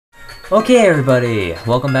Okay everybody,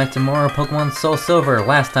 welcome back to more Pokemon Soul Silver.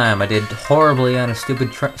 Last time I did horribly on a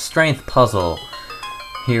stupid strength puzzle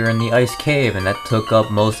here in the ice cave, and that took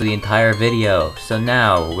up most of the entire video. So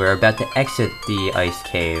now, we're about to exit the ice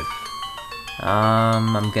cave.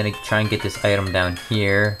 I'm gonna try and get this item down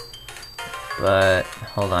here, but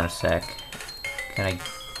hold on a sec. Can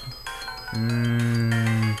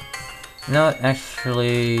I... no,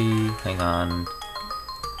 actually, hang on.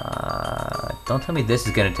 Don't tell me this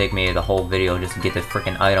is gonna take me the whole video just to get this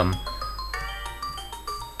freaking item.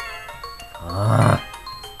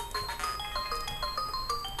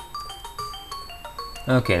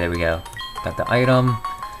 Okay, there we go. Got the item,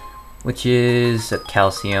 which is a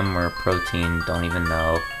calcium or a protein, don't even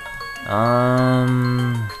know.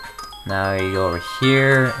 Now you go over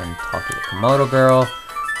here and talk to the Komodo girl.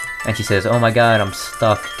 And she says, "Oh my god, I'm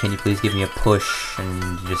stuck. Can you please give me a push?"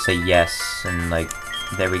 And you just say yes, and like,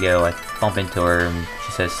 there we go. I bump into her, and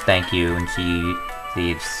she says thank you, and she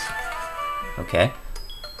leaves. Okay.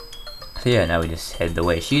 So yeah, now we just head the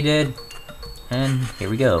way she did, and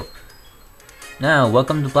here we go. Now,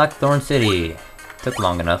 welcome to Thorne City. Took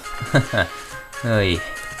long enough. Oy.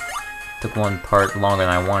 Took one part longer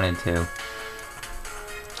than I wanted to.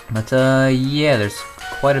 But yeah, there's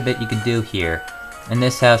quite a bit you can do here. In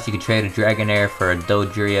this house, you can trade a Dragonair for a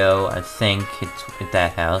Dodrio. I think it's at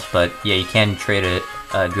that house, but yeah, you can trade a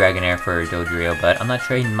Dragonair for a Dodrio, but I'm not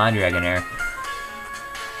trading my Dragonair.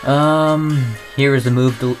 Here is the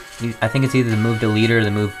move to... I think it's either the move to leader or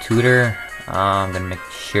the move tutor. I'm gonna make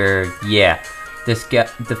sure... yeah. This guy,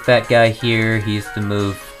 the fat guy here, he's the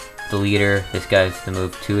move the leader. This guy's the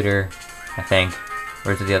move tutor, I think.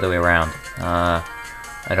 Or is it the other way around?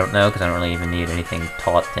 I don't know, because I don't really even need anything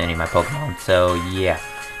taught to any of my Pokemon, so yeah.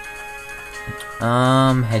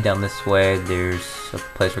 Head down this way, there's a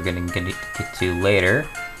place we're gonna get to later.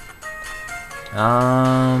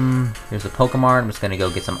 Here's a Pokemart, I'm just gonna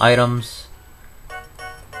go get some items.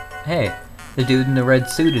 Hey, the dude in the red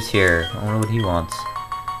suit is here. I wonder what he wants.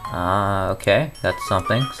 Okay, that's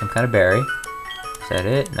something, some kind of berry. Is that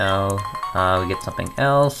it? No. We get something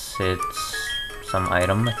else, it's some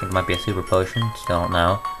item. I think it might be a super potion, still don't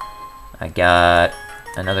know. I got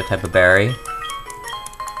another type of berry.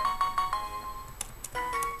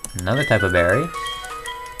 Another type of berry.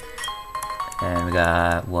 And we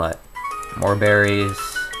got, what? More berries.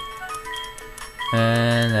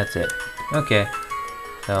 And that's it. Okay.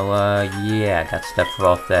 So, yeah, got stuff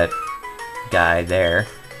off that guy there.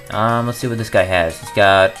 Let's see what this guy has. He's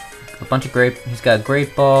got a bunch of he's got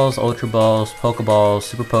Great Balls, Ultra Balls, Pokeballs,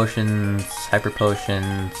 Super Potions, Hyper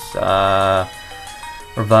Potions,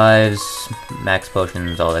 Revives, Max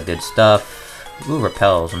Potions, all that good stuff. Ooh,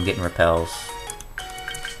 Repels, I'm getting Repels.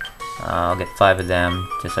 I'll get 5 of them,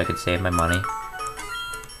 just so I could save my money.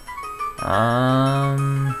 I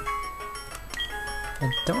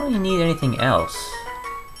don't really need anything else.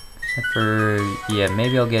 Except for, yeah,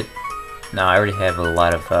 maybe I'll get... no, I already have a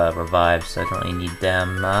lot of revives, so I don't really need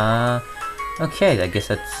them. Okay, I guess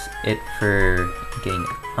that's it for getting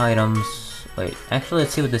items. Wait, actually,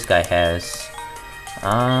 let's see what this guy has.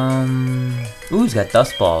 Ooh, he's got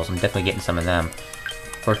Dust Balls. I'm definitely getting some of them.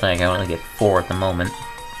 Fortunately, I can only get 4 at the moment.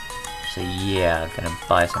 So yeah, I'm gonna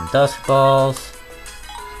buy some Dust Balls.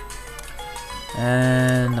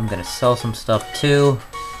 And I'm gonna sell some stuff too,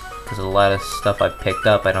 because a lot of stuff I've picked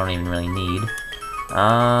up I don't even really need.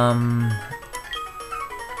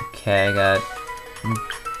 Okay, I'm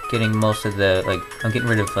getting most of the, I'm getting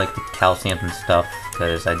rid of, like, the calcium and stuff,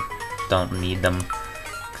 because I don't need them,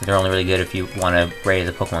 because they're only really good if you want to raise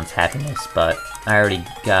a Pokemon's happiness, but I already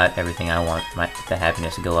got everything I want the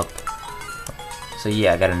happiness to go up. So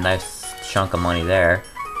yeah, I got a nice chunk of money there.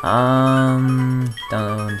 Down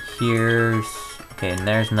here's, okay, and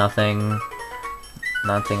there's nothing.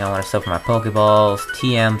 Nothing I want to sell for my Pokeballs.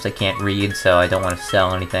 TMs I can't read, so I don't want to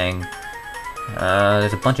sell anything.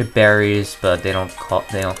 There's a bunch of berries, but they don't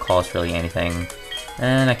cost really anything.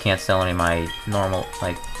 And I can't sell any of my normal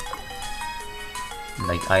like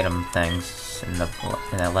item things in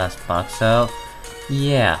that last box. So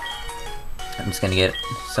yeah, I'm just gonna get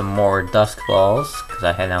some more Dusk Balls because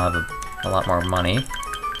I now have a lot more money.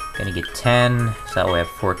 Gonna get 10, so that way I have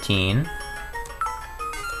 14.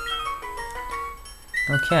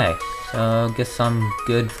 Okay, so I guess I'm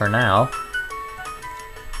good for now.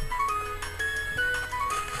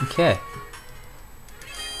 Okay.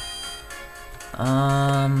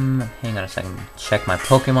 Hang on a second. Check my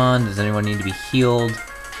Pokemon. Does anyone need to be healed?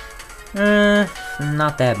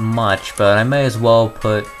 Not that much, but I may as well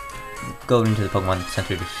go into the Pokemon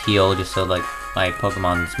Center to heal, just so like my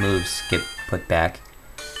Pokemon's moves get put back.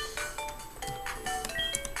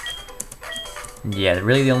 Yeah,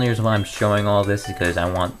 really the only reason why I'm showing all this is because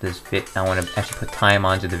I want to actually put time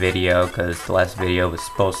onto the video, because the last video was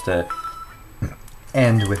supposed to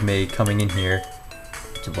end with me coming in here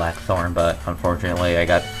to Black Thorne, but unfortunately I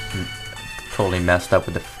got totally messed up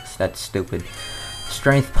with that stupid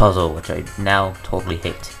strength puzzle, which I now totally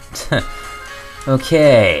hate.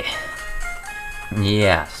 Okay.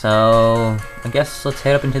 Yeah, so I guess let's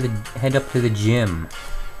head up to the gym.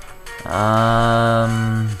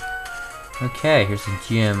 Okay, here's the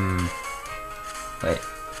gym. Wait.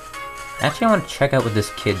 Actually, I want to check out what this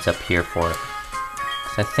kid's up here for.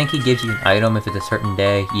 Because I think he gives you an item if it's a certain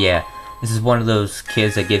day. Yeah, this is one of those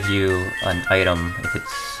kids that gives you an item if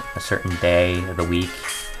it's a certain day of the week.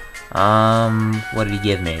 What did he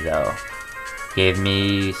give me, though? Gave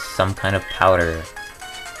me some kind of powder.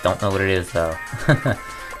 Don't know what it is, though.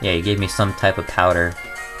 Yeah, he gave me some type of powder.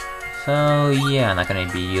 So, yeah, I'm not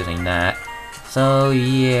gonna be using that. So,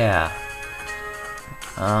 yeah.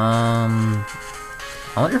 I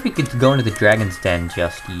wonder if we could go into the Dragon's Den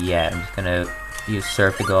just yet. I'm just gonna use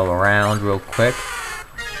Surf to go around real quick.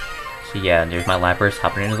 So yeah, there's my Lapras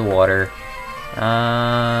hopping into the water.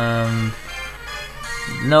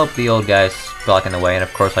 Nope, the old guy's blocking the way, and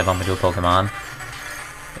of course I bump into a Pokemon.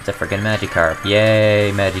 It's a freaking Magikarp.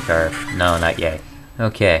 Yay, Magikarp. No, not yay.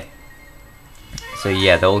 Okay. So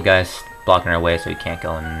yeah, the old guy's blocking our way, so we can't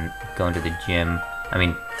go into the gym. I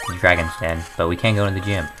mean, the Dragon's Den, but we can go in the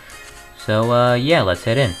gym. So, yeah, let's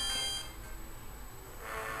head in.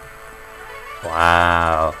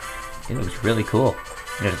 Wow. It looks really cool.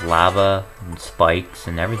 There's lava and spikes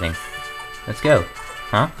and everything. Let's go.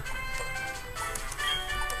 Huh?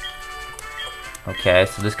 Okay,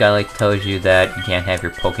 so this guy, like, tells you that you can't have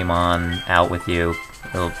your Pokemon out with you.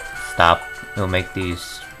 It'll make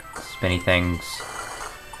these spinny things,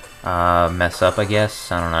 mess up, I guess.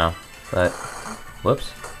 I don't know. But,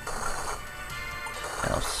 whoops.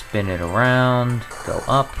 I'll spin it around, go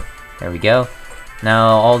up, there we go. Now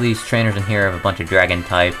all these trainers in here have a bunch of dragon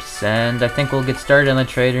types, and I think we'll get started on the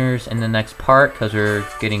trainers in the next part, because we're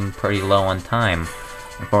getting pretty low on time,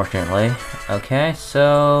 unfortunately. Okay,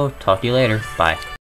 so talk to you later, bye.